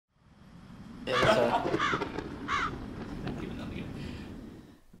Yeah, sorry.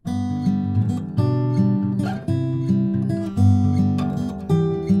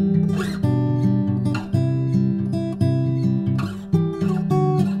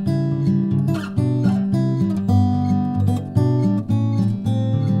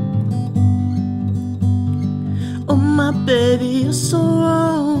 Oh my baby, you're so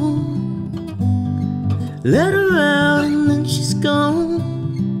wrong. Let her out and then she's gone.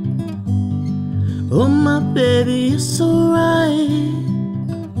 Oh my baby, you're so right.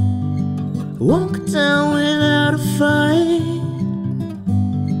 Won't go down without a fight.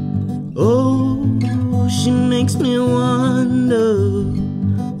 Oh, she makes me wonder.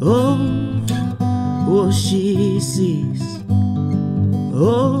 Oh, what she sees.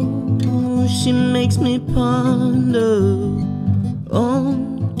 Oh, she makes me ponder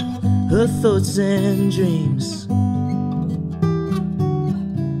on her thoughts and dreams.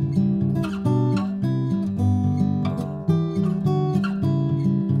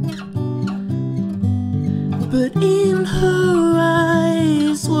 But in her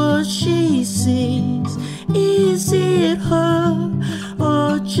eyes, what she sees, is it her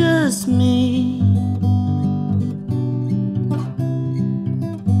or just me?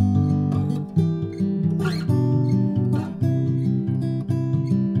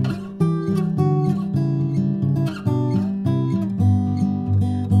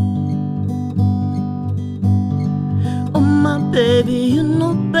 Baby, you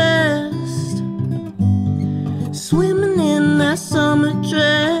know best. Swimming in that summer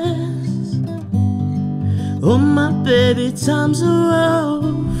dress. Oh my baby, times are rough.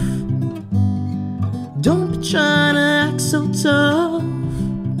 Don't be trying to act so tough.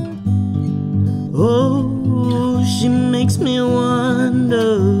 Oh, she makes me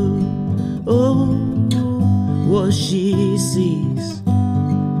wonder. Oh, what she sees.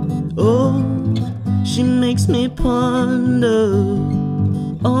 Oh, she makes me ponder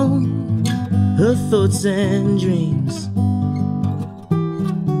on her thoughts and dreams.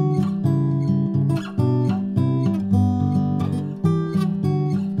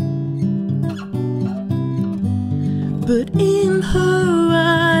 But in her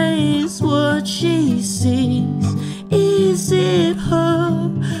eyes, what she sees, is it her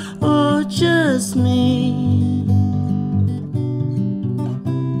or just me?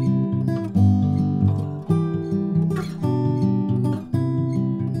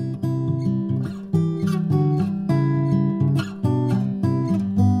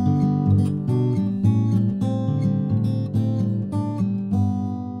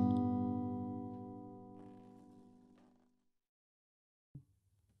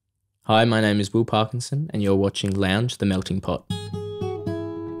 Hi, my name is Will Parkinson, and you're watching Lounge the Melting Pot.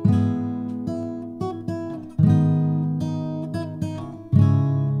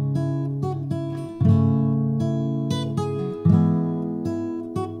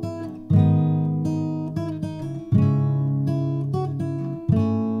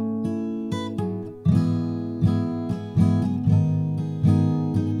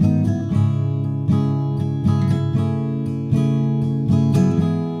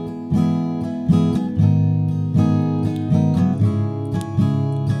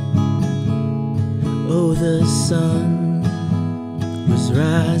 Oh, the sun was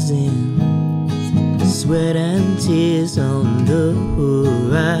rising, sweat and tears on the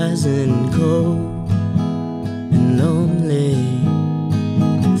horizon, cold and lonely.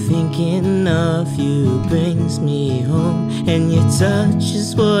 Thinking of you brings me home, and your touch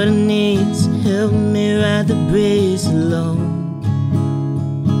is what I need to help me ride the breeze along.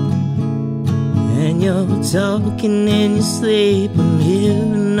 And you're talking in your sleep, I'm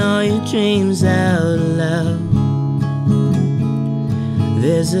hearing all your dreams out loud.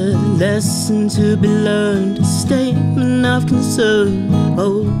 There's a lesson to be learned, a statement of concern,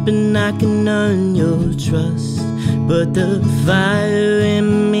 hoping I can earn your trust. But the fire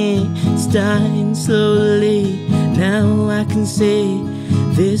in me is dying slowly. Now I can see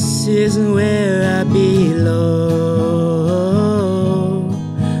this isn't where I belong.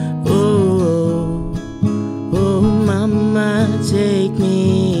 Oh, mama, take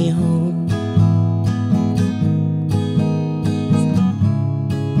me home.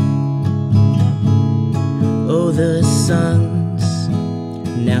 Oh, the sun's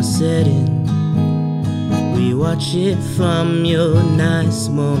now setting. We watch it from your nice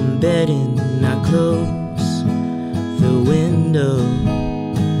warm bedding. I close the window.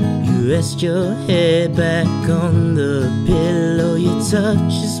 You rest your head back on the pillow. Your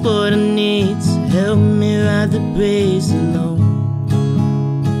touch is what I need to help me ride the breeze alone.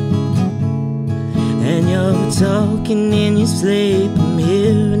 And you're talking in your sleep, I'm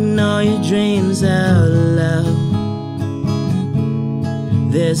hearing all your dreams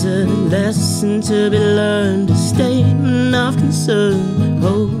There's a lesson to be learned, a statement of concern,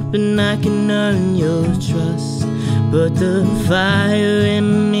 hoping I can earn your trust. But the fire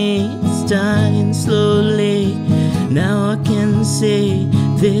in me is dying slowly. Now I can see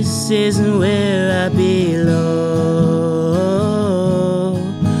this isn't where I belong.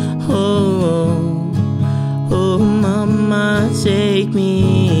 Oh, mama, take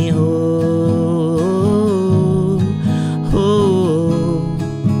me home.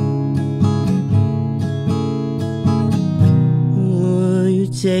 Will you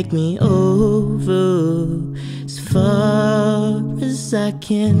take me over as far as I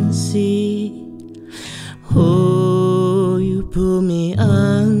can see? Oh, you pull me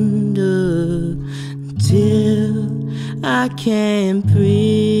under till I can't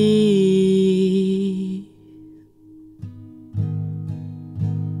breathe.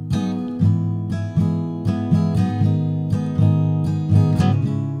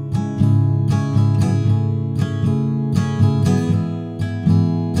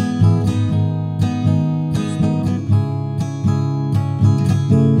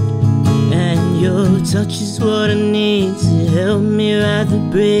 Your touch is what I need to help me ride the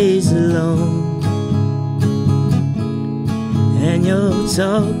breeze along. And you're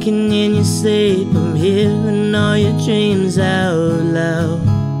talking in your sleep, I'm hearing all your dreams out loud.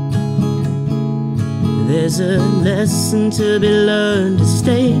 There's a lesson to be learned, a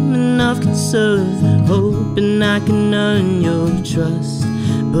statement of concern, hoping I can earn your trust.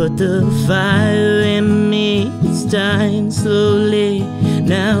 But the fire in me is dying slowly.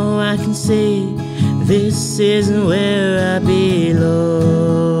 Now I can see this isn't where I belong.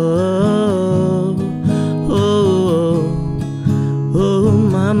 Oh,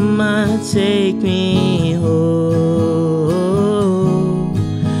 mama, take me home.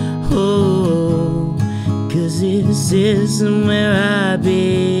 'Cause this isn't where I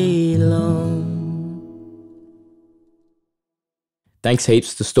belong. Thanks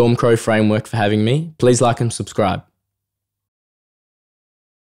heaps to Stormcrow Framework for having me. Please like and subscribe.